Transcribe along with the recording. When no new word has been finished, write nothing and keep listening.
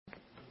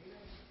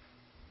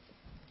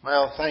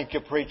Well, thank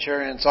you,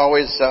 preacher. And it's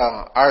always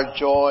our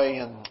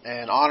joy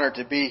and honor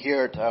to be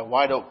here at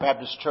White Oak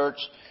Baptist Church.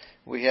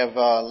 We have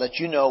let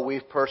you know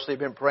we've personally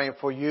been praying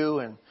for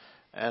you,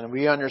 and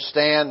we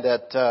understand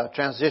that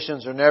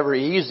transitions are never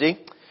easy.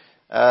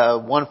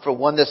 One for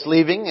one that's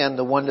leaving and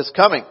the one that's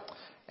coming,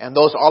 and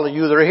those all of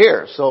you that are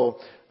here. So,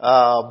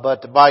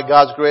 but by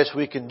God's grace,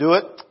 we can do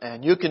it,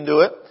 and you can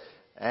do it.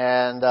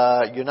 And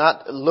you're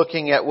not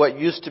looking at what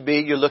used to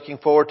be; you're looking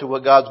forward to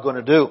what God's going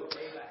to do.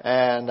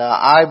 And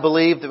I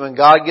believe that when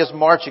God gives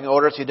marching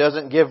orders, He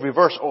doesn't give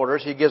reverse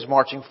orders. He gives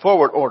marching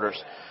forward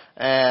orders.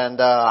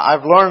 And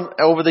I've learned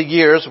over the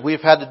years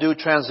we've had to do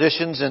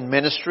transitions in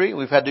ministry.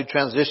 We've had to do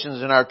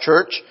transitions in our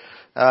church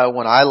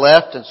when I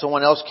left and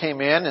someone else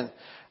came in.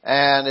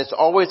 And it's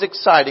always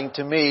exciting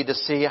to me to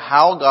see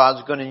how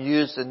God's going to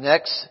use the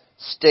next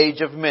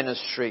stage of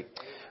ministry.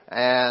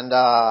 And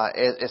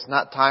it's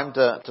not time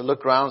to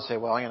look around and say,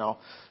 well, you know,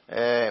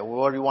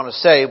 what do you want to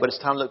say? But it's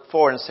time to look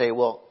forward and say,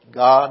 well,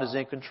 God is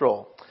in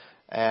control.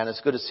 And it's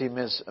good to see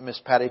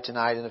Miss Patty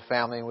tonight and the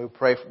family. And we've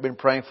been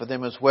praying for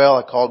them as well.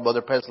 I called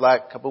Brother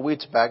Peslak a couple of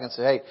weeks back and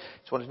said, hey,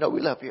 just wanted to know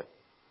we love you.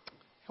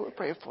 We're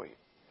praying for you.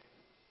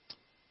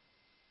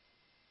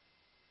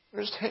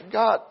 Understand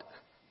God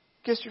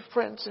gives you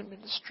friends in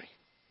ministry.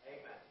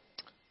 Amen.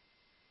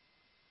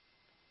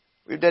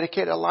 We've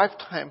dedicated a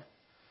lifetime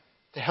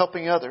to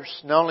helping others,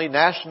 not only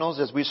nationals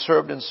as we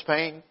served in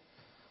Spain,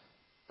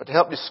 but to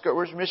help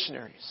discourage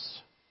missionaries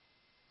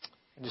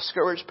and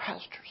discourage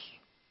pastors,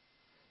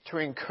 to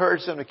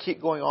encourage them to keep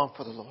going on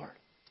for the Lord.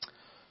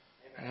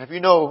 And if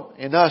you know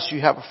in us you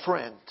have a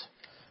friend,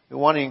 we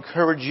want to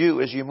encourage you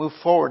as you move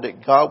forward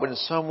that God would in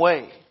some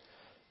way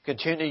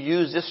continue to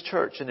use this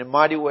church in a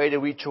mighty way to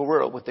reach the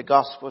world with the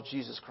gospel of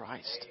Jesus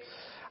Christ.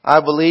 I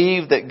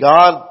believe that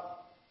God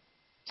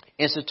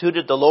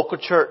instituted the local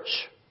church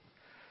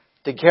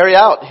to carry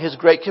out His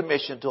great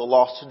commission to a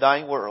lost and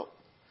dying world.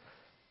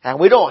 And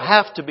we don't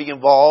have to be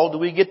involved.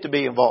 We get to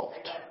be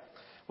involved.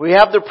 We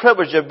have the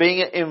privilege of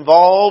being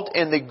involved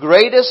in the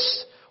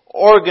greatest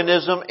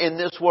organism in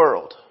this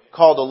world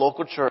called the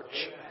local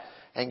church.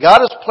 And God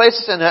has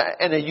placed us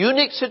in a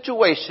unique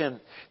situation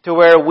to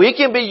where we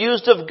can be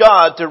used of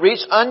God to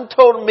reach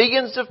untold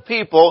millions of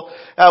people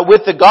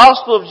with the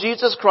gospel of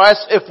Jesus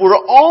Christ if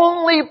we'll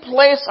only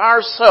place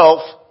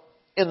ourselves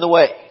in the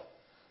way.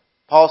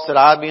 Paul said,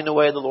 I be in the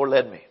way the Lord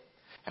led me.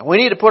 And we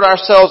need to put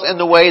ourselves in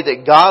the way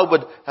that God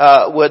would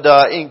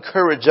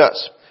encourage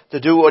us to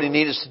do what He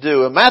needs us to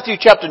do. In Matthew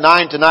chapter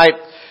 9 tonight,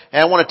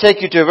 and I want to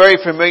take you to a very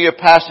familiar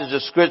passage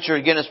of Scripture.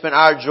 Again, it's been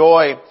our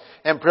joy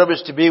and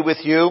privilege to be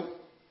with you.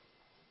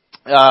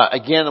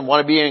 Again, I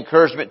want to be an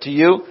encouragement to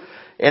you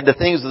in the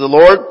things of the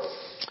Lord.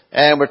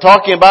 And we're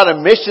talking about a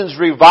missions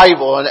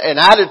revival, an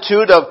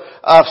attitude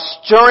of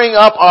stirring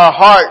up our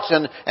hearts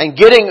and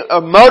getting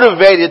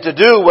motivated to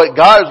do what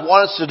God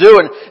wants us to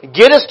do and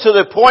get us to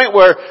the point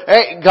where,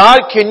 hey,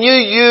 God, can you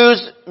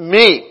use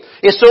me?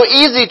 It's so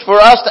easy for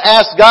us to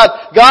ask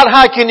God,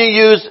 how can you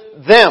use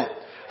them?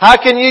 How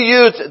can you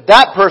use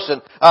that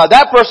person?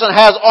 That person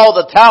has all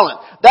the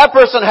talent. That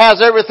person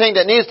has everything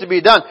that needs to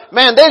be done.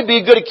 Man, they'd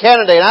be a good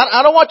candidate.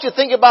 I don't want you to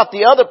think about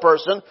the other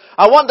person.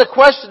 I want the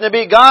question to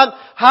be, God,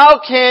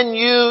 how can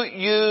you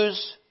use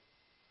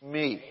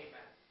me?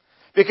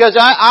 Because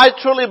I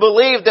truly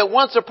believe that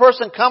once a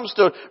person comes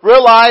to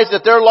realize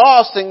that they're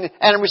lost and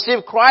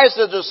receive Christ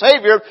as their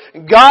Savior,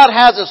 God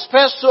has a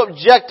special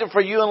objective for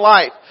you in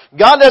life.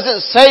 God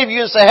doesn't save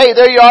you and say, hey,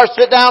 there you are,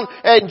 sit down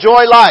and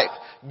enjoy life.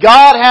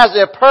 God has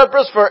a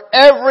purpose for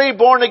every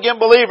born-again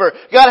believer.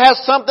 God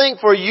has something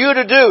for you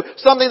to do,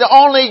 something that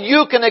only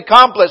you can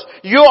accomplish.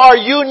 You are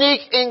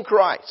unique in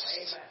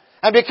Christ.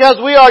 And because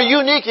we are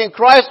unique in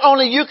Christ,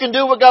 only you can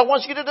do what God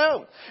wants you to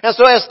do. And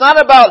so it's not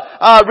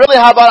about really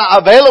how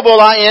available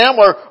I am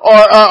or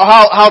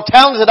how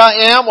talented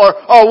I am or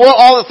what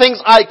all the things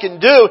I can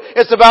do.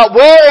 It's about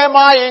where am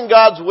I in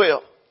God's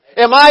will?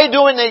 Am I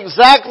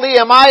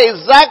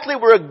exactly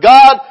where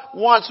God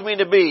wants me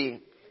to be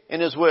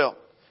in His will?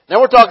 Now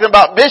we're talking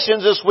about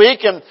missions this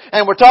week and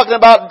we're talking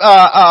about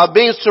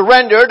being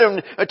surrendered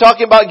and we're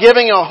talking about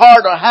giving a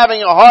heart or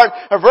having a heart.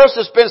 A verse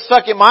that's been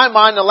stuck in my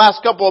mind the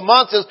last couple of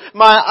months is,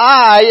 my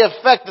eye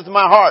affecteth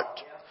my heart.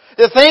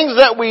 The things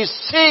that we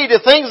see, the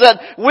things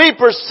that we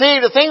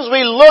perceive, the things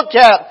we look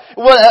at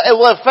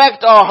will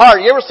affect our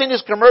heart. You ever seen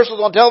these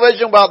commercials on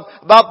television about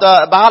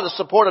how to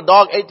support a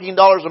dog, $18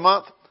 a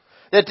month?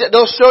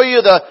 They'll show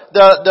you the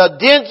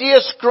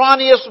dingiest,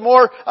 scrawniest,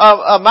 more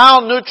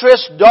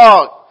malnourished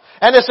dog.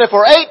 And they say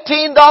for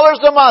 $18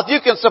 a month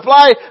you can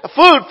supply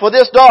food for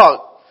this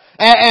dog.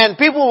 And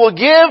people will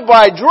give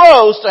by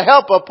droves to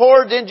help a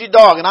poor dingy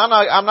dog. And you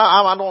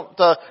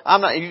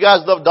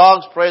guys love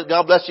dogs, praise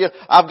God bless you.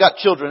 I've got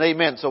children,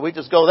 amen. So we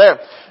just go there.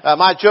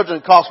 My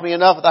children cost me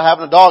enough without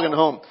having a dog in the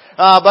home.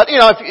 But you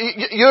know, if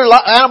you're an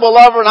animal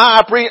lover and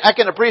I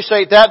can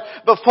appreciate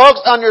that. But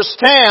folks,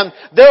 understand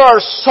there are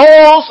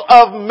souls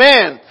of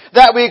men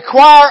that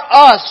require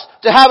us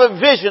to have a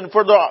vision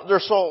for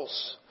their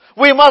souls.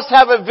 We must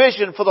have a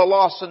vision for the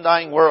lost and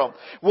dying world.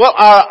 What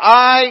our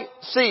eye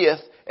seeth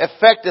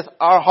affecteth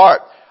our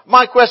heart.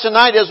 My question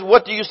tonight is,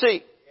 what do you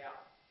see?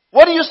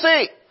 What do you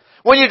see?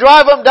 When you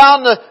drive up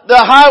down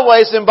the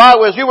highways and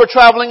byways, we were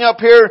traveling up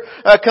here,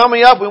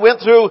 coming up, we went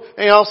through,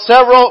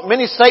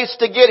 many states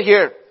to get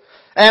here.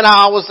 And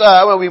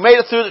we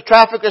made it through the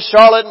traffic of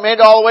Charlotte and made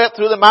it all the way up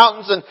through the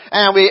mountains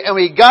and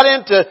we got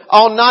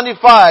on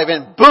 95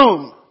 and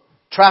boom,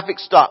 traffic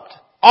stopped.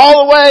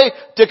 All the way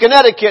to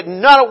Connecticut,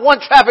 not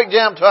one traffic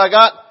jam till I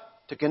got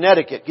to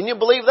Connecticut. Can you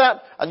believe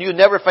that? And you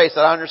never face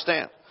that, I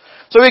understand.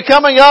 So we're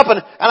coming up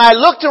and I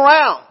looked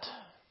around.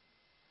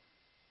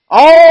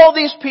 All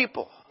these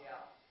people.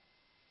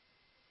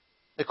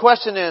 The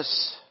question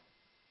is,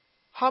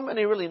 how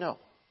many really know?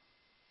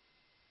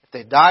 If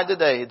they died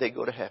today, they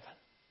go to heaven.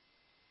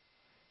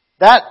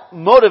 That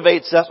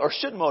motivates us, or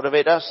should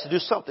motivate us, to do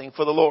something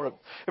for the Lord.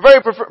 A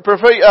very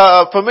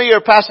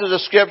familiar passage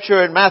of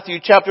Scripture in Matthew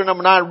chapter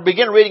number 9.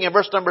 Begin reading in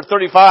verse number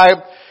 35.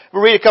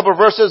 We'll read a couple of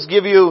verses,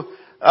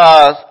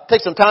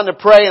 take some time to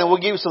pray, and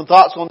we'll give you some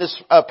thoughts on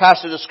this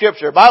passage of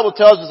Scripture. The Bible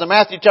tells us in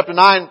Matthew chapter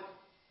 9,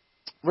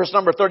 verse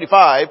number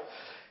 35,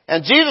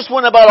 and Jesus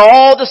went about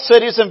all the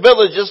cities and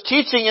villages,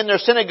 teaching in their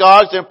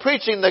synagogues and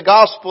preaching the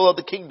gospel of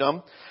the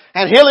kingdom,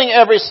 and healing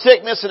every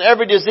sickness and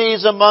every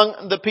disease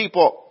among the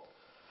people.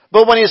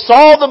 But when he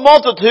saw the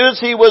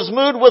multitudes, he was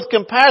moved with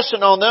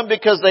compassion on them,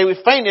 because they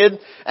fainted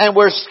and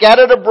were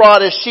scattered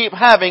abroad as sheep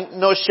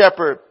having no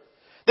shepherd.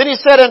 Then he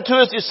said unto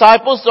his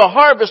disciples, the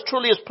harvest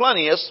truly is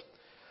plenteous,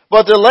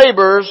 but the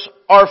laborers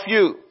are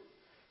few.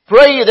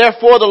 Pray ye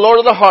therefore the Lord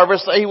of the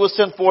harvest that he will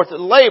send forth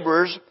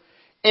laborers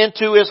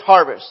into his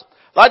harvest.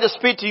 I'd like to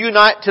speak to you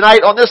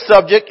tonight on this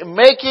subject,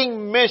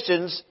 making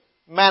missions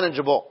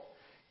manageable.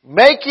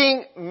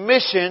 Making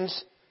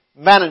missions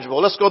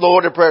manageable. Let's go to the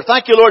Lord in prayer.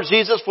 Thank you, Lord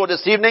Jesus, for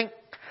this evening.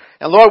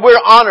 And Lord, we're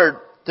honored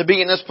to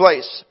be in this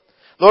place.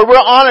 Lord,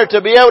 we're honored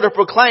to be able to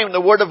proclaim the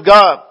Word of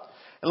God.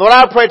 And Lord,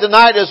 I pray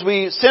tonight as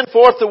we send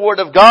forth the Word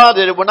of God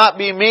that it will not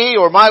be me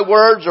or my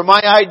words or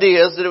my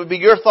ideas, that it would be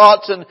your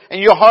thoughts and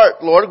your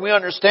heart, Lord. We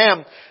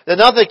understand that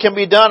nothing can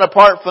be done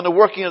apart from the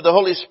working of the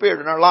Holy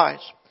Spirit in our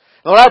lives.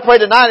 Lord, I pray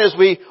tonight as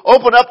we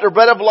open up the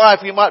bread of life,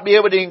 you might be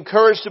able to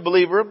encourage the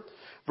believer,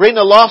 bring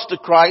the lost to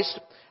Christ,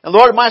 and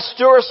Lord, it might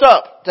stir us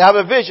up to have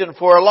a vision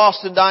for a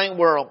lost and dying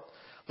world.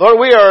 Lord,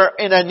 we are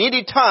in a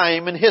needy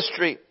time in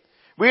history.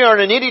 We are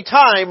in a needy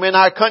time in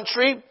our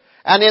country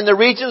and in the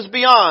regions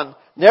beyond.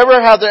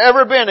 Never have there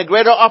ever been a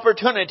greater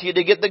opportunity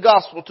to get the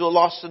gospel to a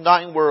lost and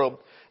dying world.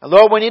 And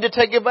Lord, we need to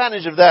take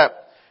advantage of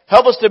that.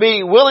 Help us to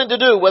be willing to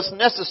do what's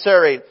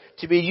necessary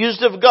to be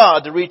used of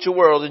God to reach a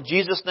world. In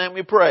Jesus' name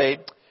we pray.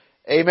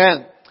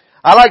 Amen.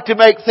 I like to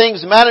make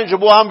things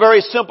manageable. I'm a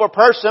very simple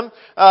person.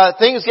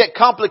 Things get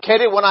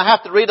complicated when I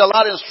have to read a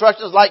lot of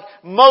instructions. Like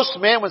most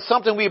men, when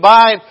something we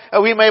buy,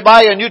 we may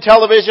buy a new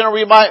television, or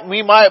we might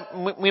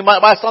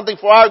buy something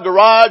for our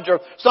garage or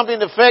something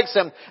to fix,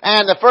 and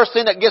the first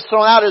thing that gets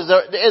thrown out is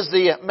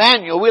the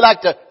manual. We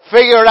like to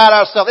figure it out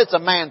ourselves. It's a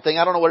man thing.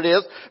 I don't know what it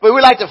is, but we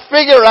like to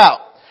figure it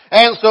out.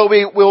 And so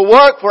we'll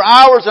work for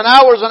hours and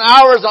hours and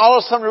hours, and all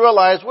of a sudden we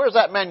realize, where's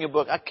that manual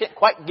book? I can't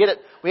quite get it.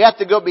 We have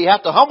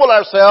to humble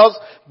ourselves,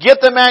 get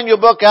the manual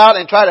book out,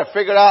 and try to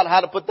figure out how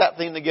to put that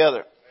thing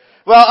together.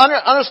 Well,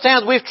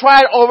 understand, we've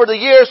tried over the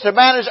years to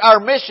manage our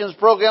missions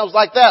programs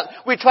like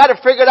that. We try to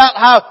figure out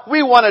how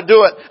we want to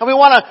do it. And we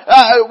want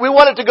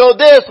it to go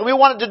this, and we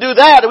want it to do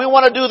that, and we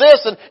want to do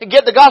this, and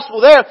get the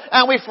gospel there.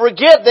 And we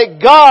forget that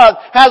God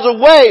has a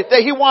way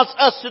that He wants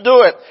us to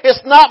do it.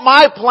 It's not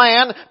my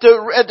plan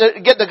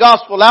to get the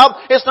gospel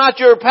out. It's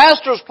not your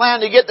pastor's plan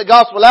to get the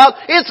gospel out.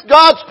 It's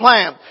God's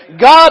plan.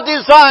 God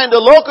designed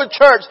the local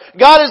church.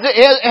 God has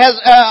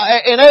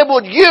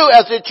enabled you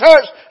as a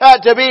church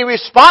to be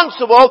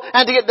responsible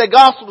and to get the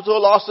gospel to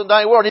a lost and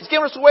dying world. He's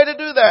given us a way to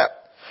do that.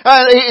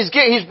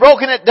 He's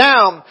broken it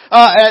down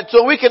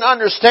so we can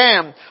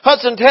understand.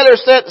 Hudson Taylor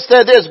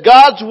said this: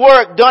 God's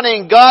work done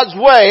in God's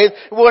way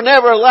will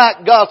never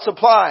lack God's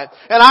supply.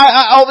 And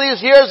all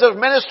these years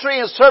of ministry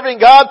and serving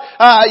God,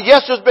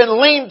 yes, there's been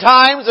lean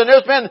times, and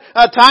there's been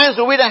times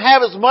when we didn't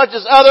have as much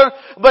as other,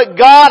 but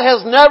God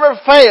has never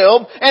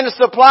failed in to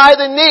supply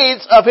the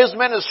needs of His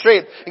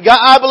ministry.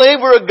 I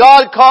believe where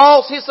God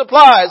calls, He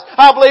supplies.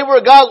 I believe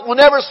where God will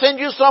never send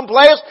you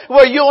someplace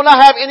where you will not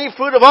have any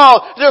fruit of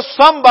all. There's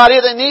somebody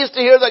that needs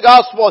to hear the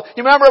gospel.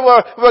 You remember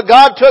where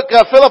God took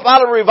Philip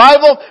out of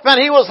revival?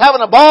 Man, he was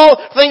having a ball.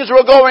 Things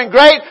were going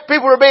great.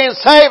 People were being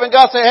saved. And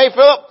God said, hey,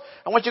 Philip,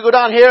 I want you to go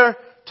down here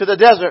to the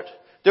desert.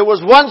 There was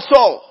one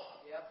soul.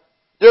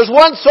 There's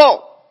one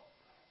soul.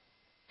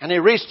 And He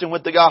reached him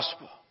with the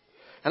gospel.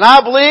 And I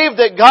believe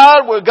that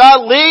God, where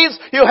God leads,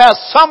 He'll have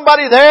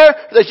somebody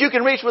there that you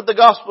can reach with the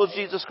gospel of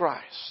Jesus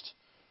Christ.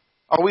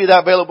 Are we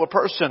that available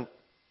person?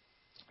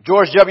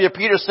 George W.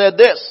 Peters said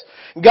this: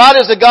 God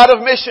is a God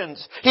of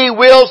missions. He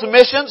wills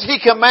missions. He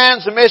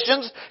commands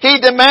missions. He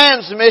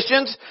demands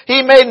missions. He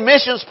made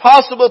missions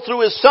possible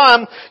through His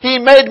Son. He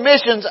made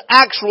missions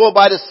actual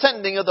by the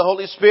sending of the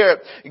Holy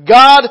Spirit.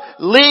 God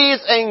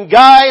leads and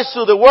guides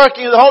through the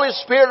working of the Holy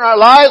Spirit in our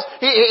lives.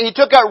 He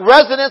took up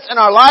residence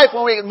in our life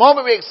when the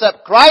moment we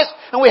accept Christ,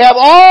 and we have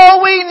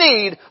all we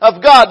need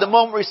of God the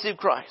moment we receive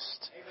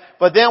Christ.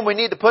 but then we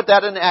need to put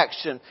that into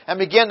action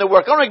and begin to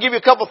work. I'm going to give you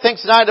a couple of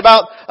things tonight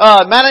about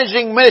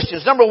managing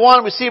missions. Number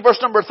one, we see verse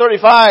number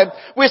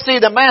 35. We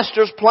see the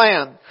Master's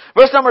plan.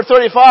 Verse number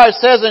 35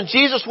 says, and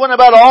Jesus went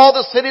about all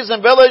the cities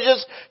and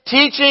villages,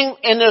 teaching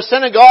in their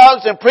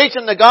synagogues and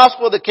preaching the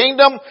gospel of the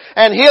kingdom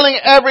and healing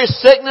every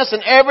sickness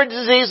and every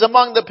disease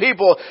among the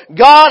people.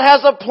 God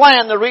has a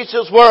plan to reach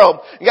this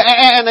world.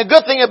 And the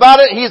good thing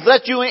about it, He's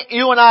let you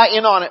and I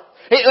in on it.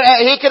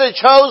 He could have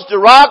chose the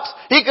rocks.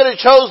 He could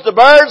have chose the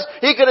birds.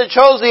 He could have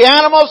chose the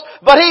animals.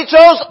 But He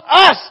chose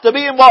us to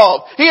be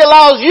involved. He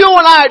allows you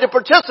and I to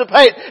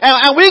participate.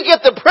 And we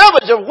get the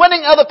privilege of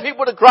winning other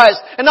people to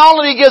Christ. And not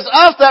only He gives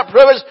us that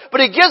privilege,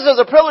 but He gives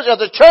us the privilege as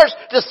a church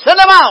to send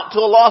them out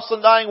to a lost and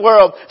dying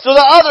world so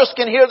that others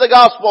can hear the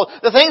gospel.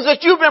 The things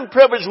that you've been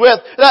privileged with,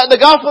 the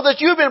gospel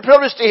that you've been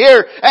privileged to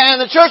hear, and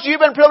the church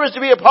you've been privileged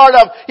to be a part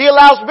of. He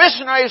allows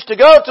missionaries to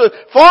go to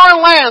foreign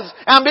lands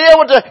and be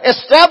able to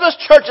establish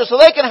churches so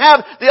they can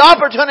have the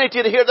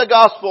opportunity to hear the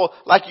gospel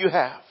like you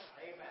have.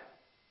 Amen.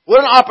 What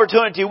an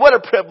opportunity. What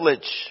a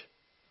privilege.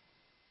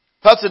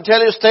 Hudson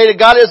Taylor stated,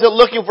 God isn't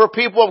looking for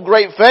people of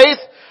great faith,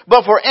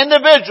 but for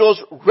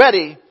individuals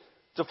ready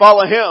to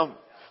follow Him.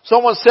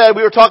 Someone said,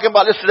 we were talking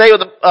about this today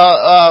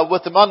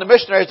among the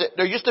missionaries, that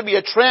there used to be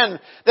a trend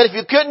that if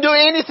you couldn't do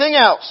anything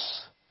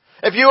else,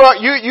 if you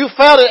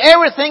failed at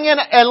everything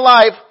in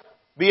life,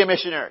 be a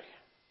missionary.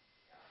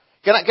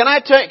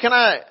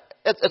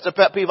 It's a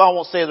pet peeve, I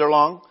won't stay there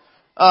long.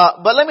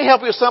 But let me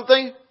help you with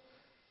something.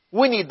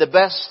 We need the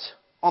best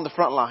on the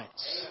front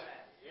lines.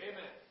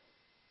 Amen.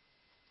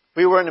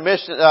 We were in the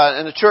mission,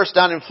 in the church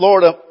down in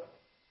Florida.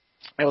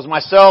 It was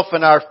myself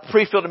and our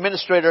pre-field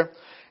administrator,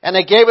 and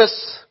they gave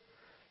us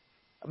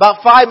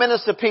about 5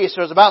 minutes apiece.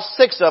 There was about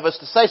 6 of us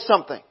to say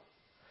something.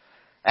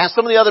 And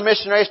some of the other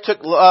missionaries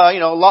took, a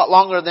lot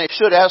longer than they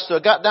should have. So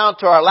it got down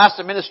to our last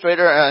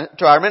administrator,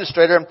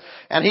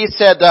 and he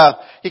said,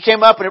 he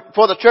came up and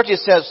before the church, he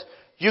says,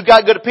 you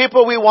got good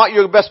people. We want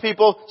your best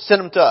people.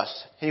 Send them to us.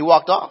 And he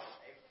walked off.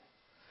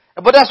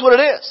 But that's what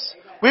it is.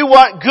 We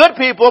want good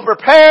people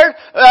prepared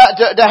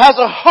that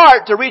has a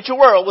heart to reach a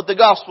world with the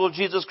gospel of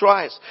Jesus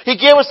Christ. He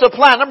gave us a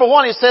plan. Number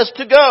one, He says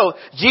to go.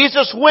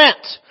 Jesus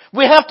went.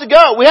 We have to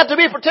go. We have to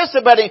be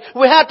participating.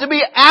 We have to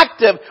be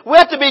active. We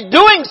have to be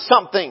doing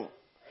something.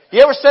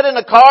 You ever sit in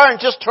a car and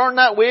just turn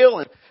that wheel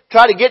and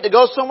try to get to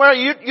go somewhere?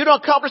 You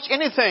don't accomplish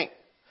anything.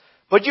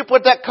 But you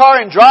put that car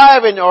in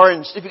drive, or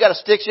if you got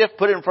a stick shift,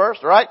 put it in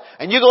first, right?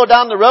 And you go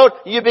down the road,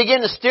 and you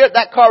begin to steer it,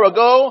 that car will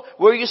go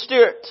where you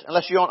steer it.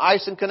 Unless you're on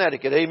ice in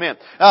Connecticut, amen.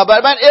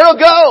 But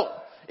it'll go.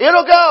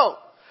 It'll go.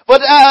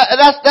 But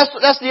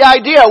that's the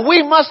idea.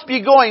 We must be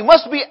going,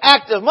 must be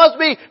active, must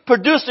be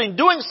producing,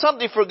 doing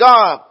something for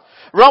God.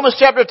 Romans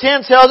chapter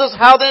 10 tells us,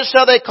 how then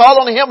shall they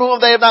call on Him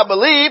whom they have not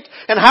believed?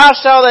 And how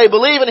shall they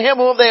believe in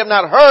Him whom they have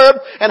not heard?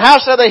 And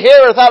how shall they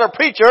hear without a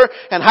preacher?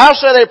 And how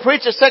shall they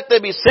preach except they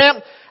be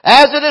sent?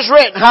 As it is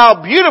written,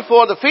 how beautiful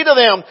are the feet of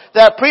them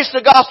that preach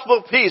the gospel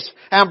of peace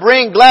and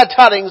bring glad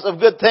tidings of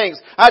good things.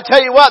 I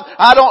tell you what,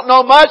 I don't know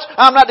much.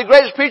 I'm not the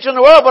greatest preacher in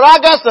the world, but I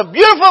got some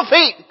beautiful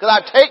feet because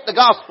I take the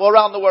gospel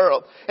around the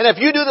world. And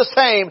if you do the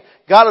same,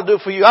 God will do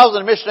it for you. I was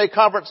in a missionary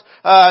conference.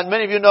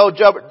 Many of you know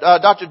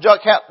Dr.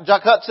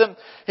 Chuck Hudson.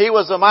 He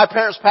was my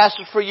parents'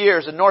 pastor for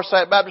years in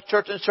Northside Baptist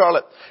Church in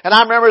Charlotte. And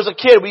I remember as a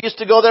kid, we used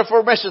to go there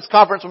for a missions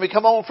conference when we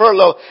come home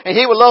furlough. And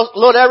he would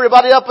load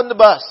everybody up in the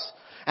bus.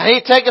 And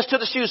He'd take us to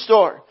the shoe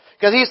store.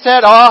 Because He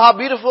said, oh, how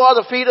beautiful are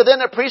the feet of them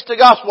that preach the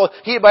gospel.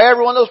 He'd buy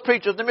every one of those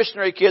preachers, the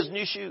missionary kids,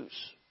 new shoes.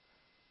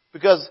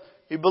 Because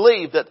He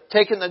believed that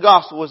taking the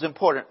gospel was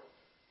important.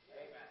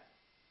 Amen.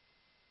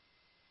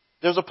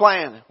 There's a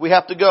plan. We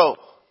have to go.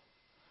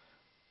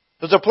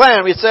 There's a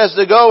plan. He says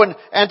to go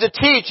and to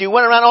teach. He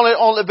went around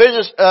on the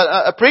business,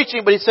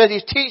 preaching, but He said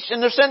He's teaching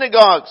in their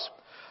synagogues.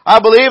 I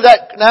believe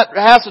that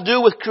has to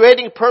do with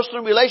creating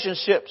personal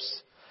relationships.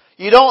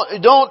 You don't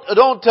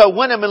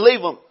win them and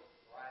leave them.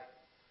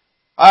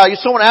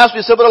 Someone asked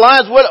me, said, but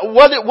Alliance,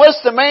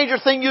 what's the major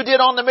thing you did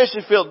on the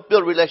mission field?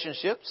 Build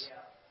relationships.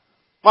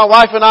 My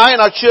wife and I and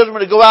our children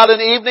would go out in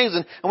the evenings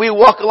and we would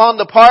walk along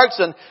the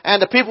parks and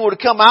the people would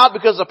come out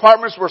because the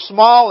apartments were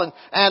small and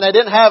they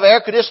didn't have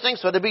air conditioning,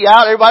 so they'd be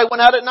out. Everybody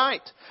went out at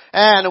night.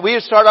 And we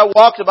would start our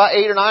walks about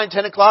 8 or 9,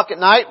 10 o'clock at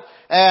night.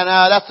 And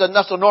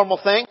that's a normal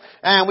thing.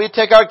 And we'd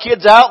take our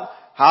kids out.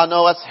 I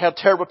know that's how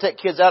terrible to take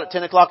kids out at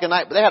 10 o'clock at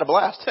night, but they had a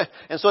blast.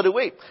 And so did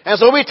we. And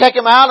so we'd take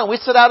them out and we'd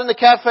sit out in the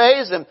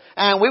cafes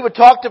and we would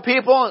talk to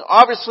people. And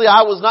obviously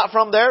I was not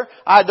from there.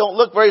 I don't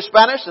look very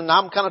Spanish and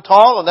I'm kind of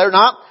tall and they're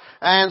not.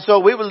 And so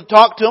we would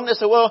talk to them. They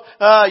said, well,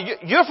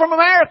 you're from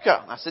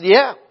America. I said,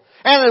 yeah.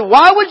 And then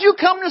why would you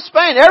come to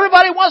Spain?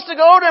 Everybody wants to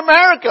go to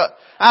America.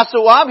 I said,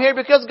 well, I'm here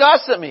because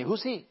God sent me.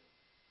 Who's He?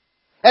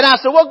 And I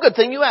said, well, good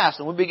thing you asked.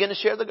 And we began to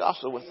share the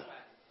gospel with them.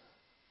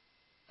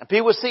 And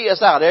people would see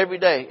us out every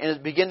day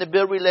and begin to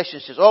build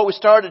relationships. Oh, we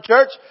started a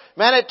church.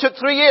 Man, it took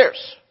 3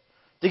 years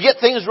to get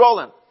things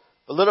rolling.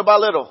 But little by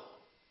little,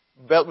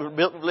 built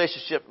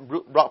relationship,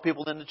 brought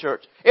people into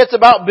church. It's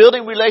about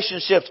building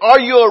relationships. Are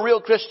you a real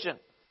Christian?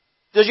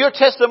 Does your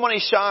testimony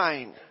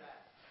shine?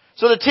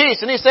 So to teach,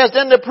 and he says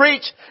then to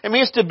preach, it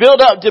means to build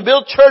up, to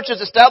build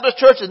churches, establish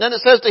churches. Then it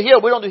says to heal.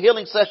 We don't do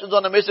healing sessions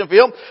on the mission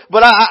field,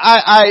 but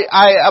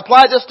I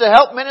apply this to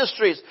help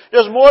ministries.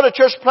 There's more to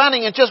church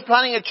planning than just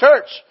planning a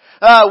church.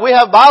 We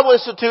have Bible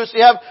institutes.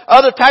 We have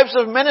other types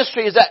of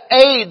ministries that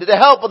aid the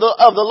help of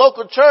the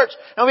local church.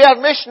 And we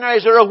have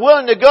missionaries that are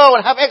willing to go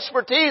and have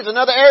expertise in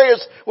other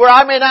areas where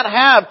I may not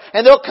have.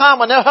 And they'll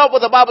come and they'll help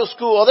with the Bible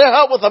school, or they'll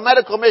help with the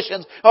medical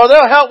missions, or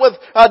they'll help with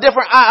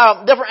different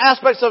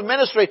aspects of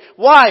ministry.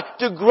 Why?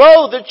 To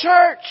grow the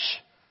church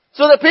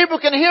so that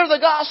people can hear the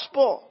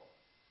gospel.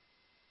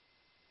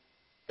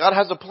 God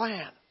has a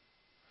plan.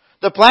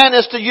 The plan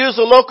is to use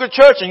the local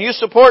church, and you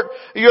support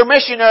your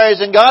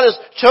missionaries, and God has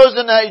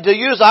chosen to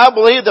use, I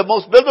believe, the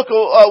most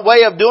biblical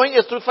way of doing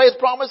it is through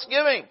faith promise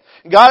giving.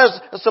 God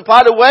has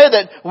supplied a way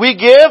that we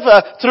give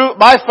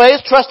through by faith,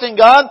 trusting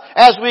God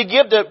as we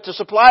give to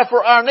supply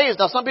for our needs.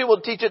 Now, some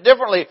people teach it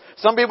differently.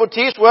 Some people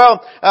teach,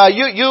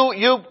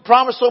 you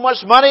promise so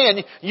much money,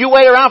 and you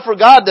wait around for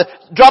God to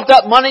drop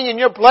that money in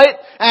your plate,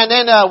 and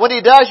then when He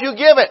does, you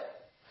give it.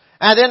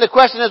 And then the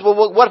question is,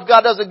 well, what if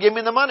God doesn't give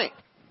me the money?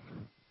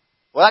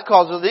 Well, that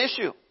causes the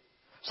issue.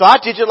 So I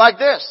teach it like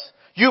this.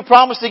 You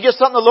promise to give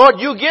something to the Lord,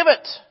 you give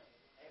it.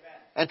 Amen.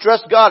 And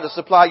trust God to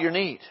supply your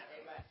need.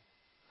 Amen.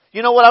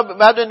 You know what?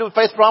 I've been doing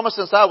faith promise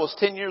since I was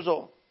 10 years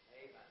old.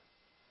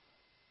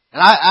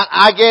 Amen. And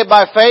I gave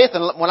by faith,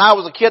 and when I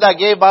was a kid, I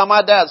gave by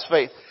my dad's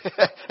faith.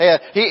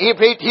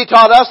 He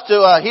taught us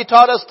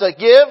to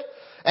give,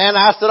 and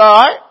I said,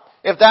 all right,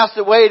 if that's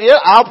the way it is,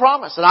 I'll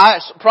promise. And I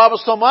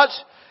promised so much,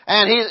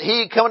 and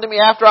he come to me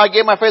after I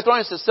gave my faith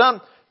promise and said,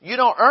 son, you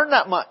don't earn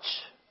that much.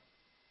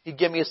 He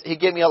gave me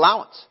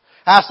allowance.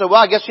 I said, well,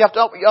 I guess you have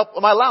to up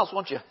my allowance,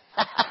 won't you?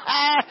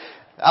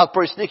 I was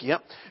pretty sneaky, huh?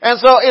 And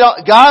so,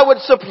 God would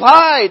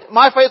supply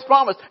my faith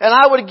promise, and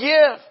I would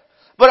give.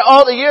 But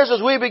all the years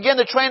as we began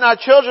to train our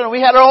children,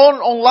 we had our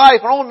own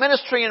life, our own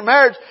ministry and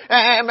marriage,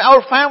 and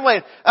our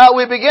family,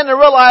 we began to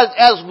realize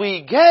as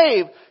we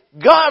gave,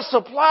 God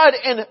supplied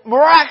in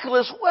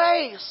miraculous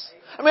ways.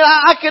 I mean,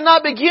 I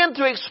cannot begin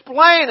to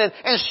explain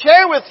and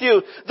share with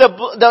you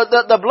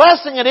the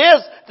blessing it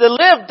is to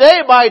live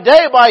day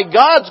by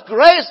God's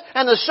grace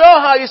and to show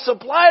how He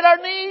supplied our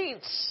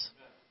needs.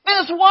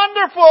 And it's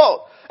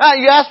wonderful.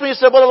 You asked me, you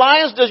said, well,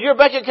 Alliance, does your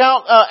bank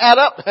account add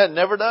up? It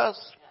never does.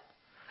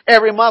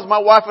 Every month my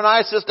wife and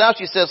I sit down,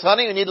 she says,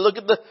 honey, you need to look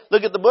at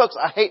the books.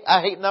 I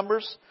hate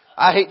numbers.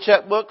 I hate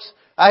checkbooks.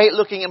 I hate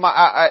looking at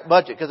my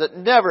budget because it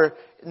never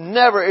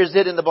is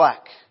it in the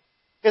black.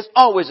 It's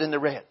always in the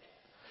red.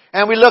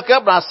 And we look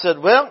up and I said,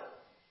 well,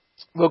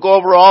 we'll go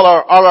over all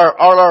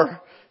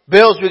our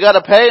bills we got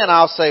to pay. And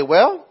I'll say,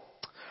 well,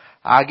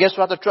 I guess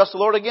we'll have to trust the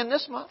Lord again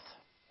this month.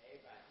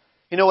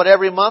 You know what?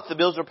 Every month the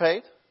bills are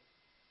paid.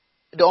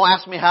 Don't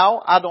ask me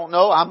how. I don't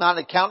know. I'm not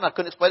an accountant. I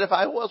couldn't explain it if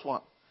I was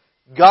one.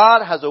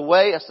 God has a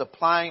way of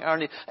supplying our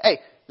needs.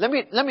 Hey, let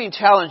me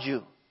challenge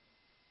you.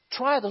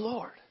 Try the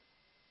Lord.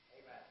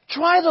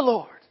 Try the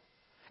Lord.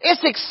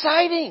 It's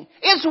exciting.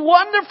 It's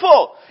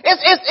wonderful.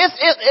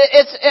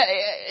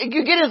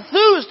 You get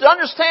enthused to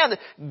understand that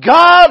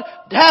God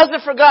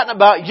hasn't forgotten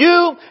about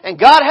you and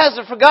God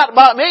hasn't forgotten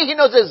about me. He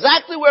knows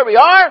exactly where we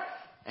are,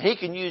 and He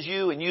can use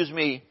you and use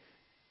me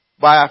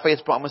by our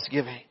faith promise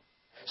giving.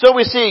 So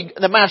we see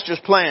the Master's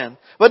plan.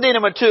 But then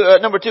number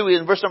two,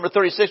 in verse number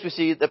 36, we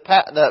see the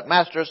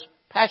Master's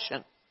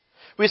passion.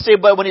 We see,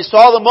 but when He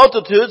saw the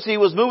multitudes, He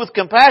was moved with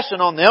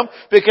compassion on them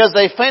because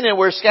they fainted and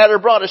were scattered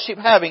abroad as sheep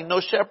having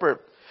no shepherd.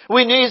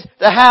 We need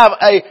to have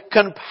a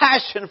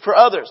compassion for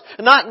others.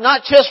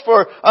 Not just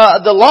for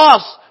the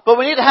lost, but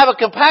we need to have a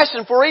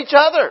compassion for each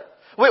other.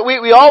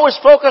 We always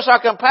focus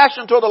our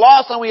compassion toward the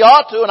lost, and we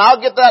ought to, and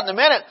I'll get that in a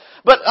minute.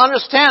 But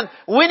understand,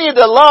 we need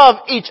to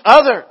love each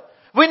other.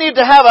 We need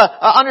to have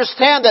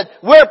understand that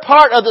we're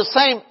part of the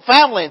same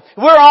family.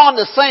 We're on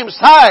the same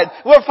side.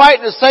 We're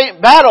fighting the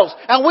same battles.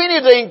 And we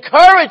need to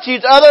encourage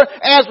each other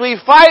as we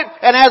fight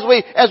and as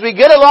we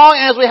get along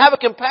and as we have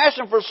a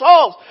compassion for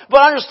souls.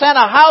 But understand,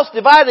 a house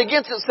divided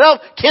against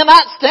itself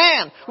cannot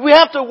stand. We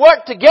have to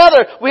work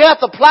together. We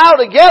have to plow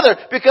together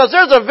because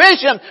there's a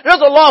vision. There's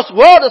a lost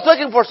world that's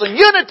looking for some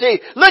unity,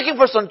 looking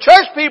for some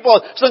church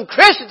people, some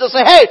Christians to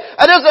say, hey,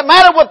 it doesn't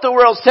matter what the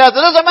world says.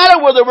 It doesn't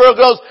matter where the world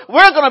goes.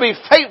 We're going to be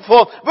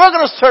faithful. We're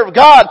going to serve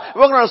God.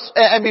 We're going to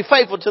and be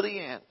faithful to the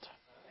end.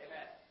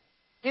 Amen.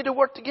 We need to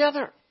work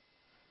together.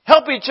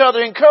 Help each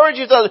other. Encourage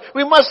each other.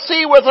 We must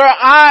see with our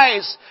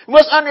eyes. We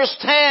must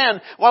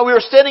understand. While we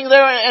were sitting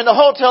there in the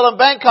hotel in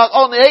Bangkok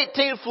on the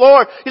 18th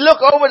floor, you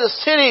look over the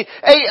city,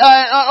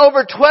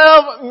 over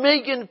 12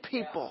 million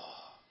people.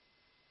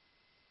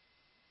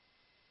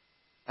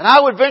 And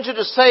I would venture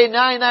to say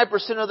 99%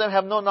 of them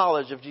have no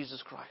knowledge of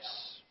Jesus Christ.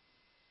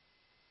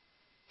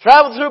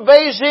 Travel through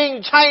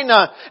Beijing,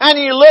 China, and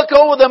you look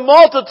over the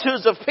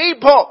multitudes of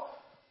people,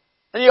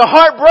 and your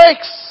heart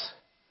breaks.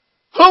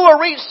 Who will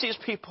reach these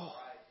people?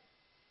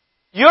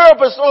 Europe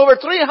is over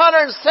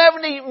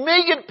 370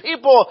 million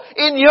people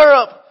in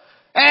Europe,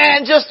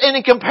 and just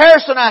in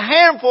comparison, a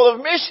handful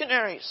of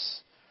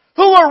missionaries.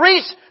 Who will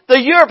reach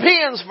the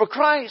Europeans for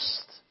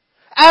Christ?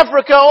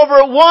 Africa,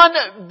 over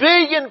 1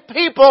 billion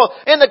people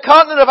in the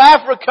continent of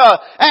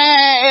Africa.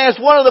 And it's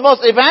one of the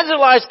most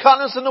evangelized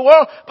continents in the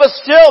world. But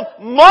still,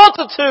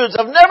 multitudes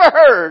have never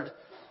heard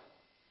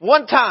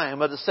one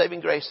time of the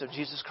saving grace of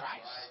Jesus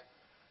Christ.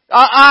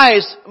 Our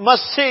eyes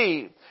must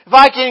see. If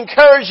I can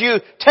encourage you,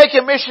 take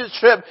a mission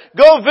trip.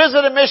 Go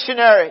visit a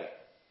missionary.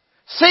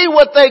 See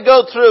what they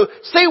go through.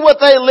 See what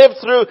they live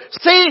through.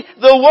 See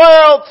the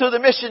world through the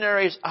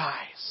missionary's eyes.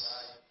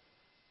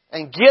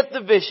 And get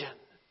the vision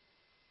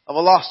of a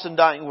lost and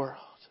dying world.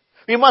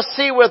 We must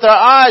see with our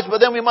eyes, but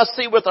then we must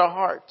see with our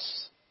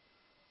hearts.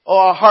 Oh,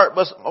 our heart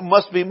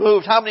must be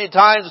moved. How many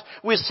times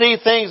we see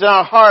things and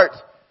our heart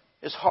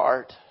is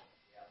hard.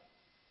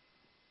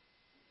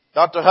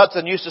 Dr.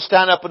 Hudson used to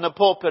stand up in the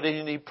pulpit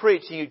and he'd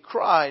preach and he'd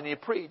cry and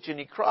he'd preach and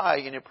he'd cry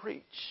and he'd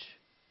preach.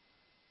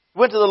 He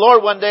went to the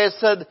Lord one day and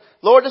said,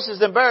 Lord, this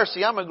is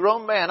embarrassing. I'm a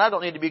grown man. I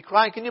don't need to be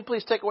crying. Can you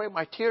please take away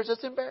my tears?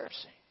 It's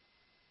embarrassing.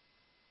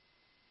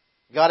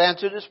 God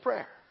answered his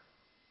prayer.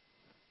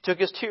 Took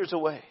his tears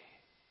away.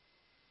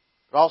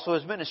 But also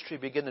his ministry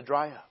began to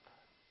dry up.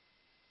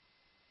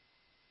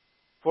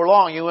 For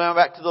long, he went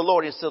back to the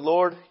Lord. He said,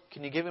 Lord,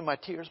 can you give me my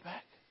tears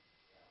back?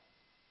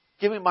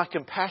 Give me my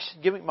compassion.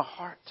 Give me my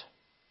heart.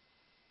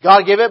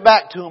 God gave it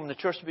back to him and the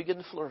church began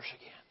to flourish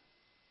again.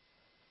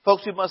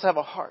 Folks, we must have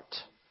a heart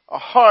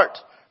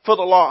for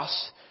the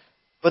lost.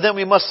 But then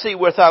we must see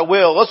with our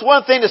will. It's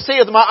one thing to see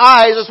with my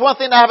eyes. It's one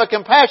thing to have a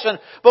compassion.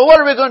 But what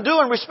are we going to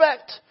do in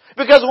respect?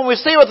 Because when we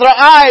see with our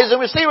eyes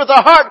and we see with our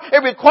heart,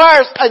 it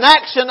requires an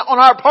action on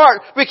our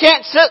part. We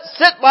can't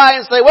sit by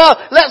and say, well,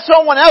 let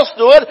someone else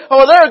do it.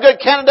 Oh, they're a good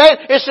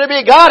candidate. It should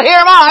be God, here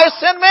am I,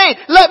 send me.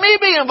 Let me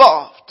be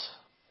involved.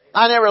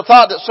 I never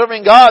thought that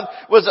serving God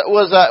was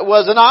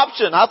an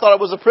option. I thought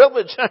it was a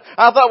privilege.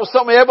 I thought it was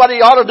something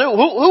everybody ought to do.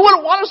 Who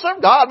wouldn't want to serve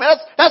God, man?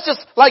 That's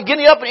just like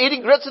getting up and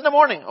eating grits in the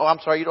morning. Oh, I'm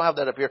sorry, you don't have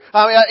that up here.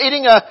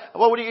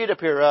 What would you eat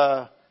up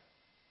here?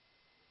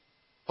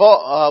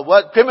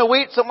 Cream of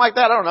wheat, something like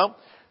that. I don't know.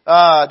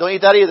 Don't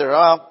eat that either.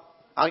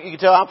 You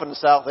can tell I'm from the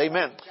South.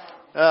 Amen.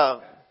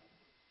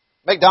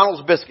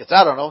 McDonald's biscuits.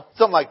 I don't know.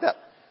 Something like that.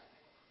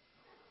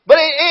 But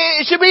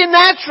it should be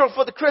natural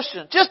for the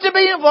Christian just to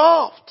be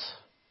involved.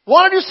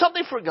 Want to do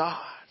something for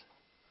God.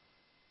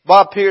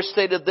 Bob Pierce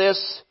stated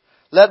this,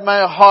 let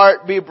my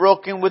heart be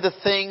broken with the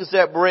things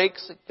that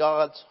breaks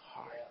God's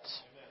heart.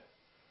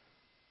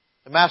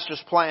 The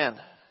Master's plan.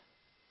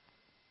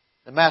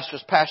 The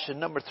Master's passion.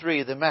 Number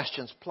 3, the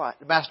Master's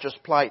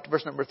plight.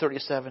 Verse number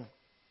 37.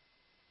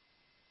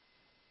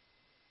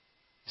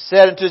 He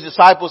said unto his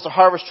disciples, the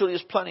harvest truly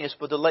is plenteous,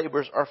 but the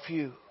laborers are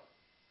few.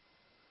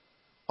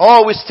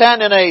 Oh, we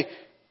stand in a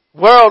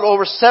world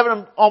over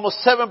almost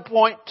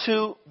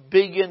 7.2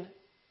 billion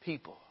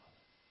people.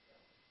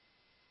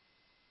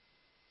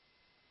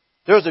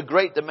 There's a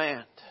great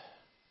demand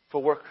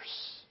for workers.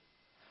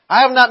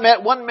 I have not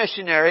met one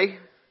missionary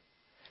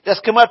that's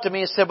come up to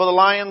me and said, Brother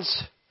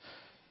Lyons,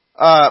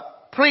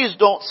 please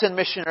don't send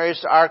missionaries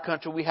to our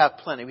country. We have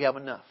plenty. We have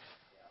enough.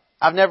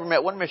 I've never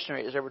met one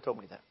missionary that's ever told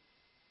me that.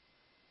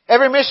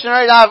 Every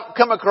missionary that I've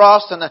come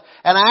across and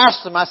I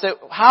asked them, I said,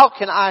 how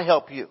can I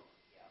help you?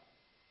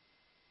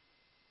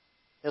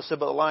 They'll say,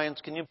 Brother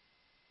Lyons, can you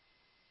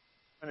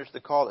answer the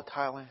call to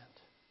Thailand?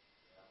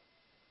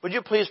 Would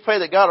you please pray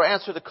that God will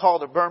answer the call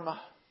to Burma?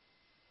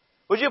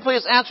 Would you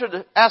please ask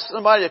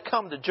somebody to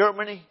come to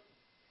Germany?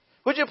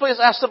 Would you please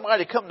ask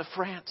somebody to come to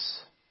France?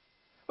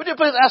 Would you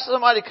please ask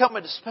somebody to come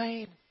into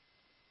Spain?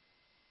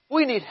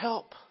 We need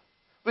help.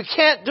 We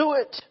can't do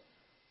it.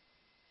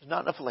 There's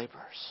not enough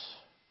laborers.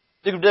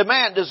 The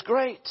demand is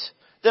great.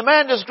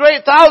 Demand is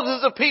great.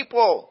 Thousands of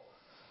people.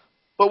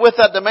 But with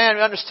that demand,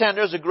 we understand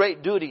there's a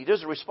great duty.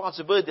 There's a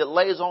responsibility that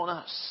lays on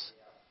us.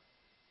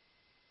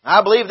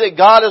 I believe that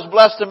God has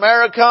blessed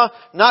America,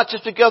 not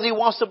just because He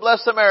wants to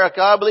bless America.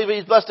 I believe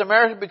He's blessed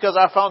America because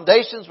our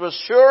foundations were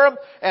sure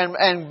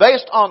and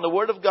based on the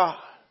Word of God.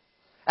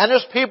 And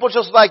there's people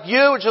just like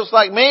you, just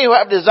like me, who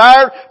have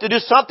desired to do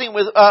something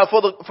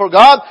for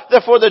God.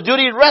 Therefore, the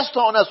duty rests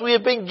on us. We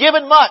have been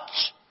given much.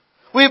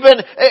 We've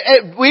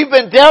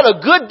been dealt a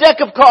good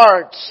deck of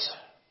cards.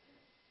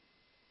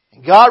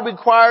 And God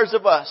requires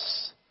of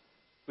us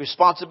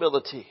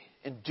responsibility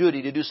and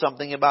duty to do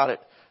something about it.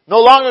 No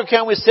longer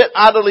can we sit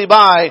idly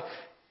by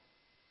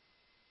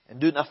and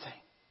do nothing.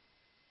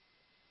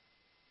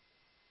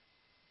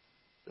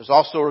 There's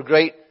also a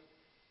great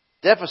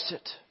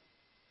deficit.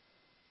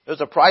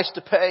 There's a price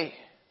to pay.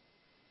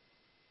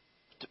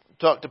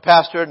 Talk to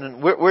pastor,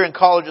 and we're in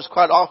colleges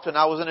quite often.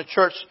 I was in a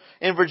church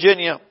in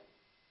Virginia.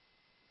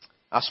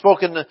 I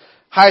spoke in the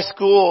high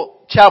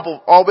school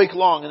chapel all week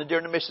long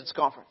during the missions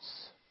conference,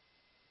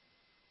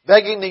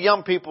 begging the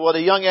young people at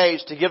a young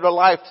age to give their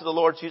life to the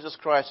Lord Jesus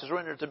Christ, to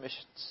surrender to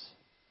missions.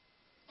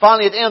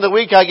 Finally, at the end of the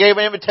week, I gave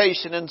an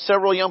invitation, and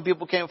several young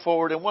people came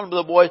forward, and one of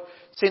the boys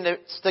seemed to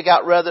stick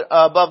out rather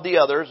above the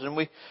others, and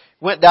we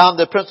went down.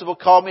 The principal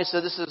called me and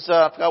said, this is,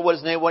 I forgot what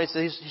his name was.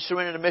 He said, he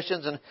surrendered to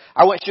missions, and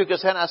I went and shook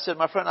his hand, and I said,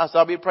 my friend,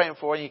 I'll be praying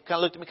for you. And he kind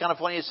of looked at me kind of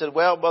funny. He said,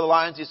 well, Brother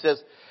Lyons, he says,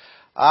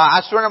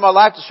 I surrender my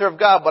life to serve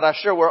God, but I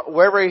sure,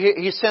 wherever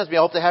He sends me,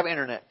 I hope to have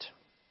internet.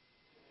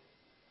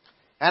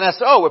 And I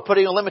said, we're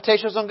putting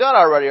limitations on God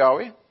already, are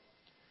we?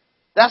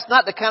 That's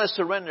not the kind of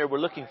surrender we're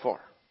looking for.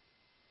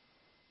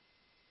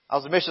 I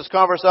was at a missions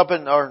conference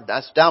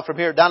that's down from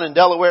here, down in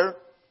Delaware.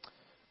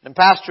 And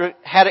Pastor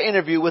had an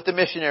interview with the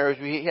missionaries.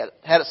 He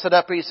had it set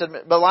up. He said,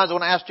 Brother Lyons, I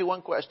want to ask you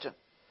one question.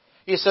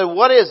 He said,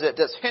 what is it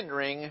that's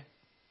hindering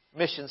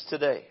missions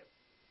today?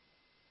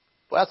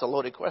 Well, that's a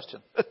loaded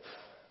question.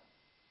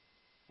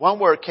 One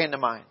word came to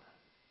mind.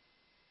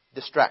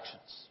 Distractions.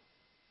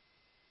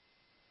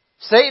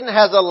 Satan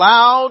has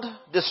allowed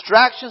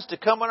distractions to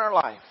come in our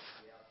life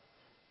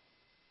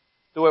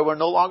to where we're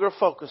no longer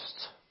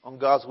focused on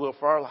God's will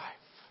for our life.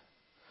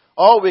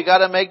 We got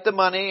to make the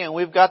money, and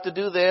we've got to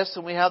do this,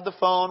 and we have the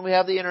phone, we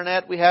have the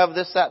internet, we have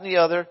this, that, and the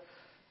other.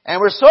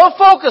 And we're so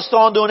focused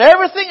on doing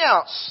everything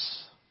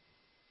else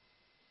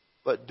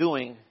but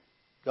doing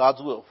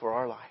God's will for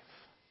our life.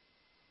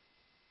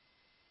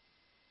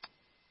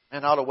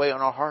 And ought to weigh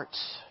on our hearts.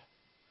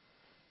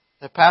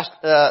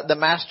 The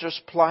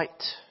Master's plight.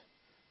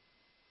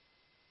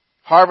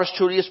 Harvest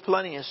truly is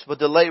plenteous, but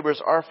the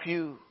laborers are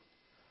few.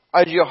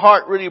 Is your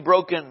heart really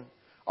broken?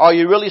 Are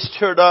you really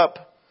stirred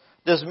up?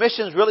 Does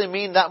missions really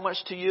mean that much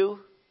to you?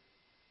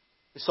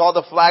 We saw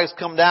the flags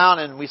come down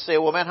and we say,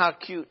 well, man, how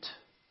cute.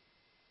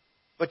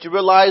 But you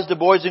realize the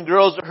boys and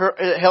girls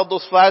that held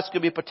those flags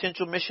could be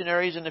potential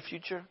missionaries in the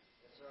future?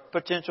 Yes,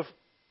 potential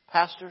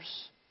pastors?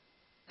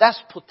 That's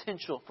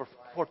potential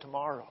for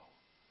tomorrow.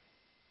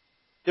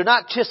 They're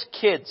not just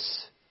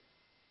kids.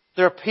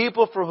 They're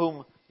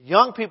people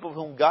young people for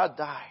whom God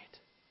died.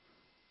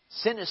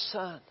 Sent His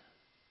Son.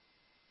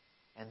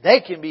 And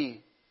they can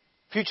be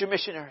future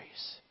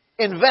missionaries.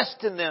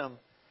 Invest in them.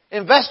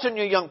 Invest in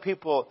your young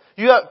people.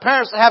 You have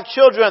parents that have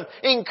children.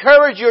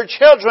 Encourage your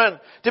children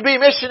to be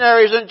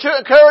missionaries.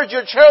 Encourage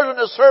your children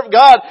to serve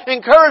God.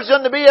 Encourage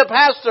them to be a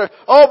pastor.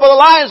 Brother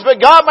Lyons,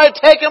 but God might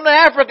take them to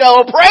Africa.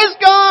 Praise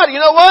God. You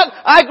know what?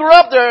 I grew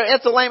up there.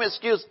 It's a lame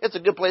excuse. It's a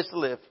good place to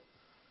live.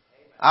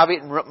 I've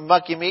eaten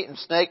monkey meat and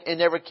snake. It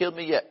never killed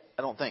me yet,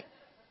 I don't think.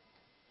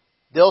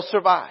 They'll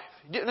survive.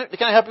 Can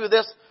I help you with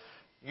this?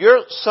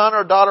 Your son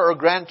or daughter or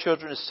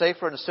grandchildren is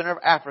safer in the center of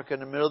Africa in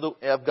the middle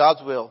of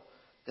God's will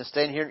than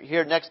staying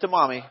here next to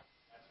mommy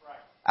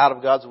out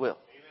of God's will.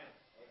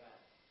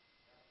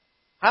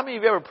 How many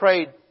of you ever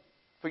prayed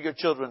for your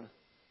children?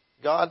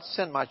 God,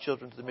 send my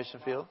children to the mission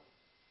field.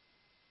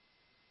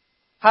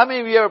 How many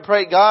of you ever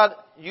prayed, God,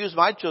 use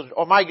my children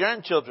or my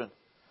grandchildren?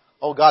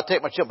 Oh, God,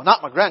 take my children,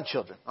 not my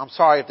grandchildren. I'm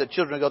sorry if the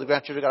children go, the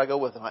grandchildren got to go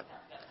with them.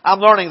 I'm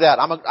learning that.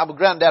 I'm a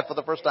granddad for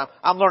the first time.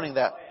 I'm learning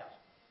that.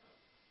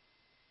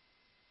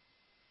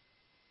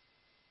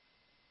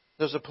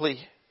 There's a plea.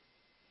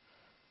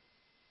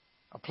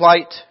 A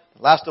plight.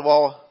 Last of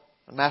all,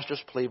 the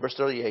Master's plea. Verse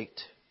 38.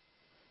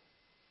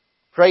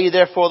 Pray ye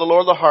therefore the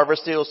Lord of the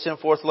harvest, that He will send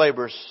forth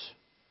laborers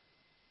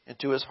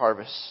into His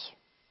harvest.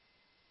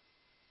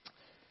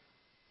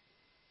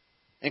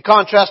 In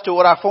contrast to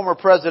what our former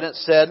president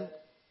said,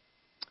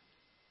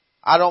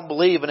 I don't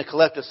believe in a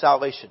collective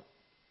salvation.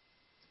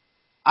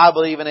 I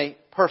believe in a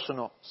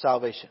personal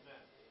salvation.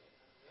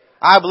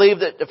 I believe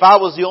that if I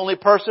was the only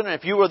person, and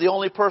if you were the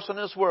only person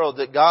in this world,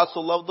 that God so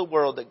loved the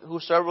world that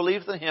whosoever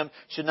believes in Him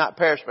should not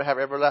perish but have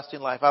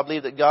everlasting life. I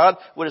believe that God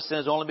would have sent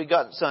His only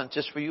begotten Son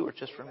just for you or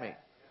just for me.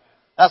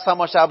 That's how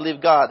much I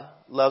believe God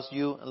loves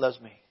you and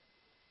loves me.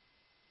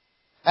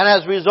 And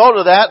as a result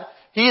of that,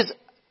 He's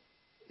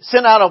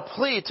sent out a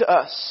plea to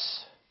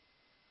us.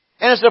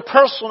 And it's a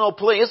personal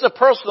plea. It's a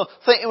personal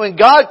thing. When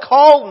God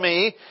called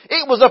me,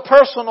 it was a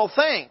personal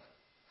thing.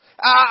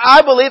 I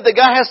believe that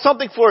God has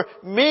something for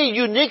me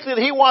uniquely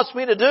that He wants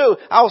me to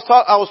do. I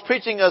was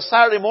preaching a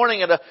Saturday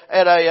morning at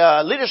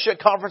a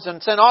leadership conference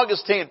in St.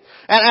 Augustine,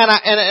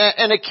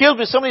 and it kills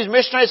me. Some of these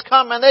missionaries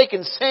come and they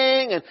can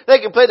sing and they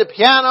can play the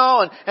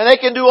piano and they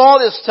can do all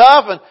this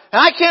stuff, and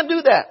I can't do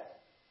that.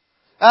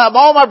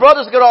 All my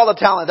brothers got all the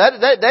talent.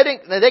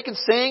 They can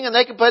sing and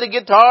they can play the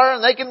guitar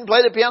and they can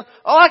play the piano.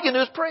 All I can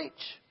do is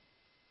preach.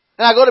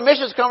 And I go to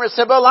missions conference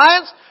and say, Brother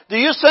Lyons, do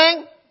you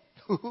sing?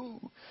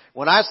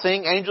 When I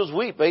sing, angels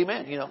weep.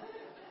 Amen.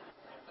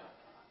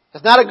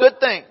 It's not a good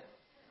thing.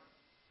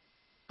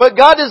 But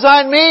God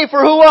designed me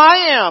for who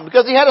I am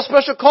because He had a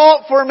special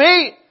call for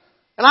me.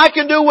 And I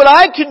can do what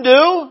I can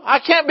do. I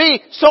can't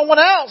be someone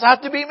else. I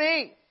have to be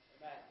me.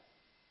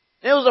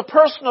 It was a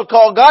personal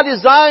call. God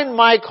designed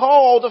my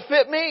call to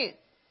fit me.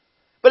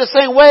 But the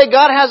same way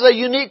God has a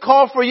unique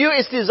call for you,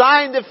 it's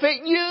designed to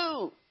fit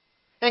you.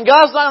 And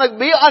God's not going to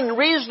be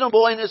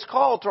unreasonable in His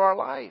call to our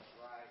life.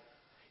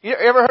 You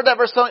ever heard that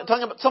verse talking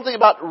about something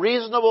about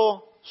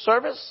reasonable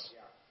service?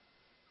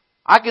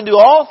 I can do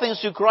all things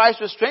through Christ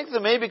who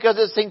strengthens me because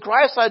it's in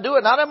Christ I do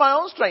it, not in my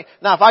own strength.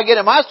 Now, if I get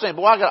in my strength,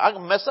 boy, I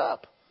can mess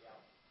up.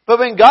 But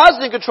when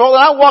God's in control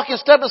and I'm walking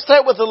step by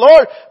step with the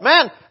Lord,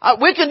 man,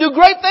 we can do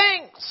great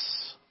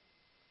things.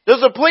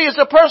 There's a plea. It's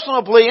a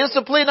personal plea. It's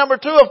a plea number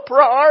 2 of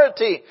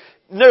priority.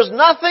 There's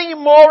nothing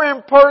more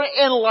important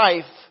in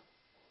life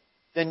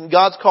than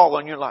God's call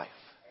on your life.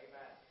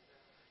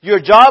 Your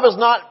job is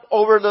not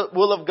over the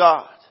will of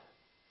God.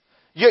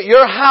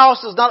 Your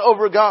house is not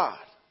over God.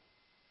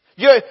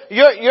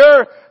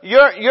 Your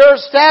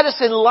status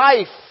in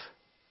life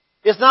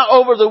is not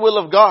over the will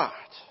of God.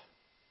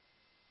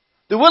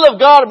 The will of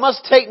God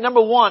must take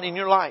number one in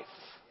your life.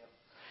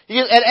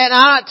 And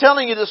I'm not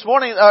telling you this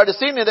morning or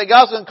this evening that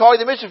God's going to call you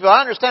to the mission field.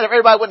 I understand if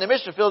everybody went to the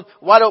mission field,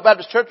 White Oak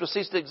Baptist Church would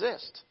cease to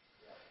exist.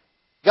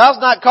 God's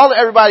not calling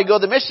everybody to go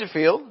to the mission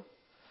field,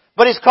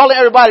 but He's calling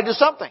everybody to do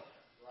something.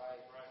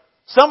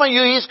 Some of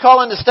you, He's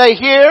calling to stay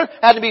here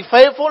and to be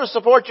faithful, to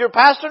support your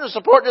pastor, to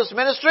support this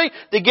ministry,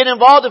 to get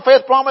involved in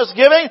Faith Promise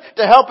Giving,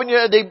 to helping you,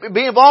 to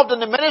be involved in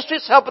the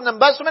ministries, helping the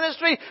bus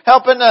ministry,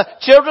 helping the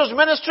children's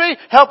ministry,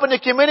 helping the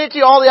community,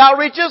 all the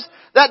outreaches.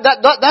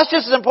 That's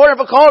just as important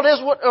of a call as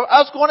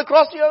us going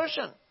across the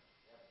ocean.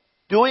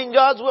 Doing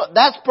God's will.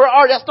 That's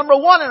priority. That's number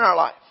one in our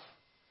life.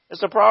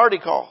 It's a priority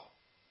call.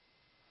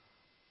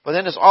 But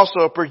then it's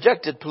also a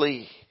projected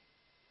plea.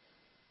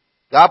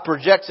 God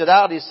projects it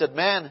out. He said,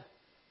 man,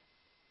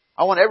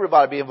 I want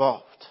everybody to be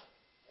involved.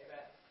 Amen.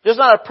 There's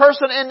not a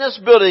person in this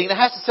building that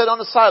has to sit on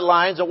the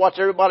sidelines and watch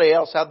everybody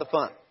else have the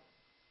fun.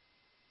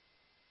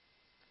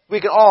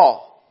 We can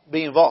all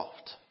be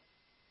involved.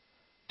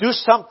 Do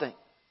something.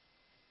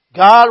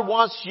 God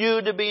wants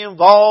you to be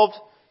involved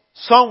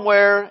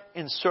somewhere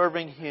in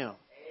serving Him. Amen.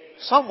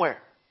 Somewhere.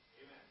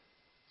 Amen.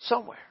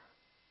 Somewhere.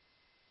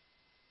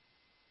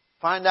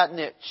 Find that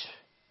niche.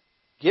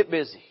 Get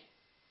busy.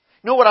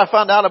 You know what I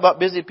found out about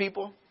busy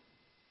people?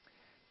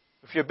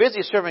 If you're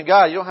busy serving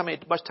God, you don't have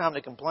much time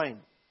to complain.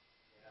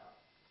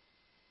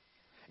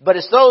 But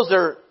it's those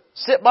that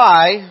sit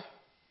by,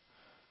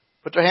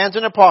 put their hands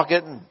in their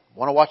pocket, and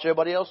want to watch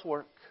everybody else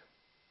work.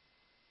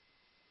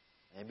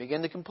 They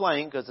begin to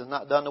complain because it's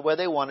not done the way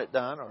they want it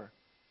done, or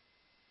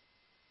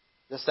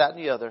this, that, and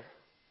the other.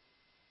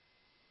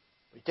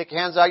 You take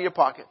your hands out of your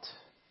pocket,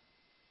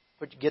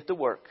 but you get to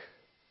work.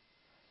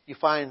 You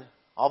find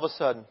all of a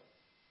sudden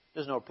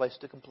there's no place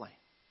to complain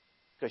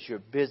because you're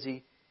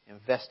busy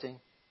investing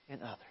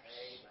in others.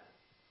 Amen.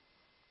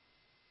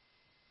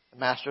 The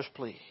Master's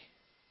plea.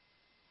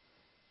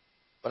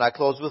 But I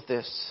close with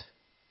this.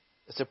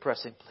 It's a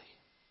pressing plea.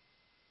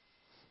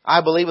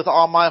 I believe with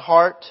all my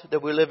heart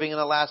that we're living in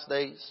the last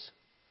days.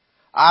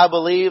 I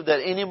believe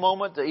that any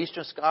moment the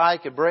eastern sky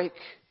could break,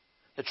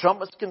 the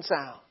trumpets can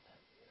sound,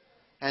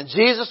 and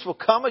Jesus will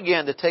come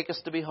again to take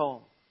us to be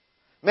home.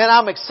 Man,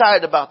 I'm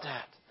excited about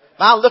that.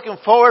 I'm looking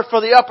forward for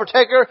the upper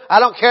taker. I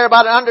don't care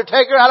about an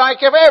undertaker. I don't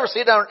care if I ever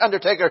see an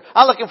undertaker.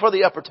 I'm looking for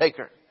the upper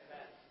taker.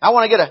 I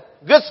want to get a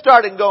good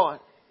start and going.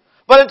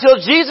 But until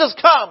Jesus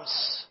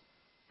comes,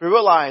 we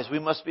realize we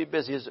must be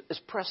busy.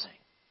 It's pressing.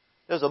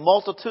 There's a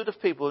multitude of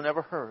people who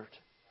never heard.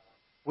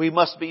 We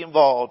must be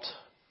involved.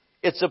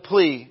 It's a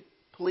plea.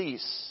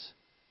 Please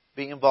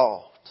be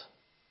involved.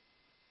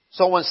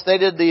 Someone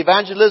stated, the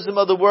evangelism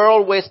of the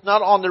world waits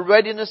not on the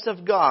readiness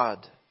of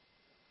God,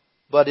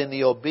 but in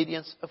the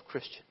obedience of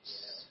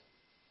Christians.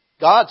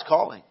 God's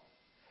calling.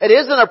 It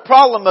isn't a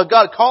problem of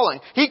God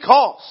calling. He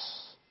calls.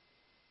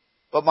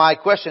 But my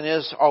question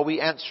is, are we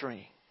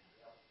answering?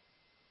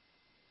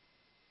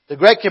 The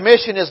Great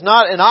Commission is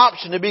not an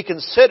option to be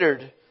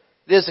considered.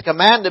 It is a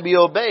command to be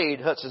obeyed,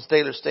 Hudson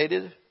Taylor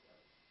stated.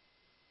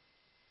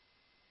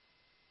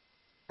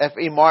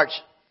 F.E.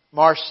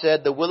 Marsh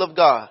said, the will of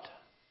God.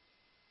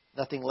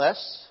 Nothing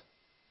less,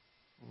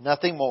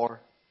 nothing more,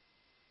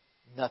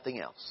 nothing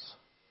else.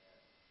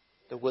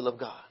 The will of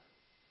God.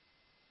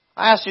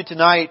 I ask you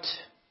tonight,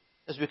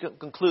 as we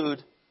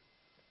conclude,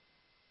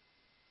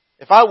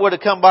 if I were to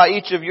come by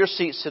each of your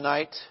seats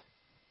tonight,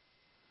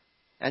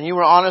 and you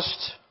were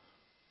honest,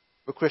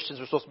 we're Christians,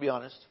 we're supposed to be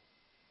honest,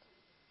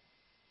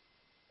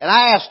 and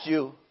I asked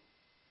you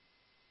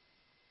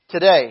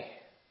today,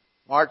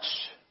 March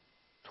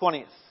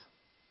 20th,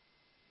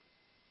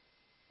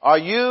 are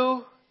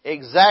you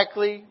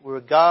exactly where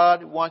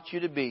God wants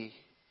you to be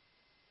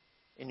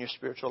in your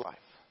spiritual life?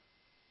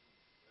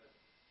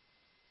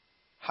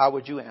 How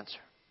would you answer?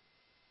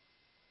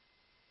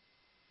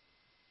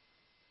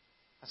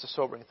 That's a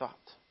sobering thought.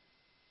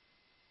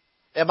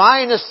 Am I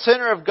in the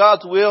center of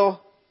God's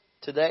will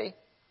today?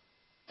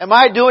 Am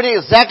I doing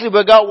exactly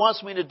what God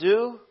wants me to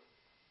do?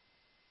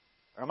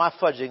 Or am I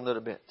fudging a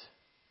little bit?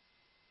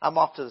 I'm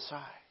off to the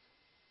side.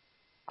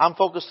 I'm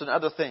focused on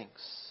other things.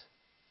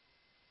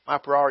 My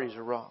priorities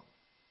are wrong.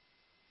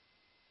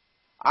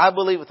 I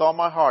believe with all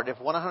my heart, if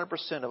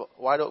 100% of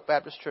White Oak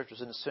Baptist Church was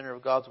in the center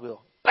of God's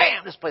will,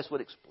 bam, this place would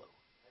explode.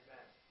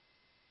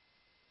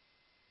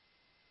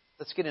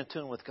 Let's get in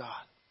tune with God.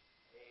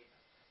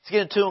 Let's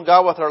get in tune,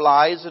 God, with our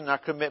lives and our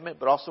commitment,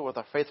 but also with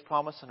our faith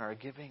promise and our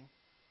giving,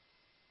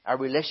 our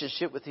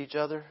relationship with each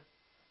other,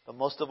 but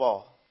most of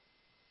all,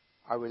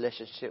 our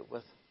relationship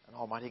with an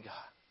Almighty God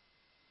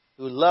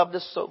who loved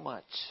us so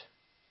much,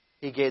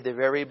 He gave the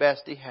very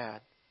best He had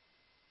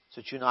so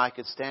that you and I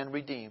could stand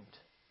redeemed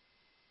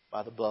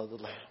by the blood of the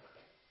Lamb.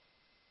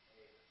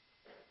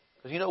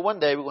 Because you know, one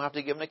day we're going to have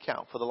to give an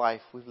account for the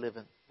life we've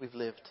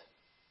lived.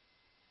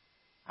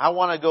 I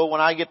want to go,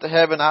 when I get to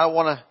heaven, I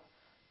want to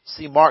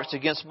see marks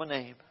against my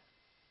name.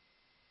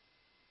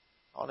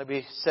 I want to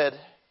be said,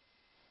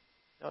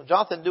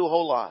 Jonathan didn't do a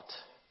whole lot.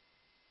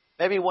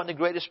 Maybe he wasn't the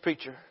greatest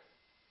preacher,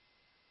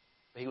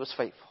 but he was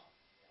faithful.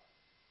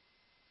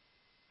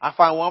 I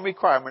find one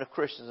requirement of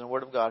Christians in the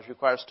Word of God is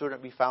require a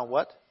student to be found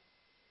what?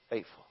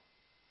 Faithful.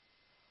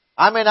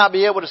 I may not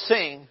be able to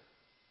sing,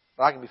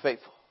 but I can be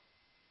faithful.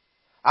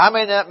 I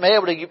may not be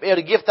able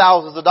to give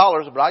thousands of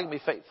dollars, but I can be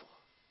faithful.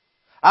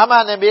 I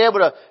might not be able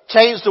to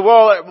change the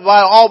world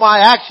by all my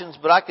actions,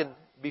 but I can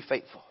be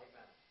faithful.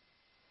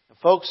 And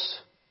folks,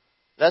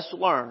 let's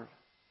learn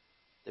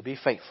to be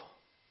faithful.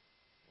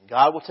 And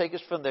God will take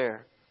us from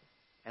there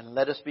and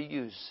let us be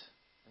used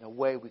in a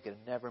way we could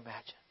never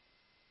imagine.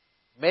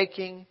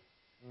 Making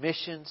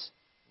missions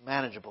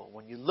manageable.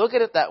 When you look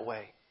at it that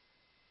way,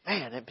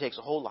 man, it takes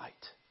a whole light.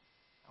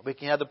 We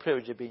can have the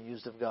privilege of being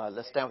used of God.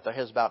 Let's stand with our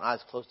heads bowed and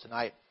eyes closed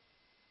tonight.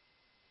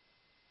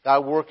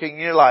 God working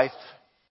in your life.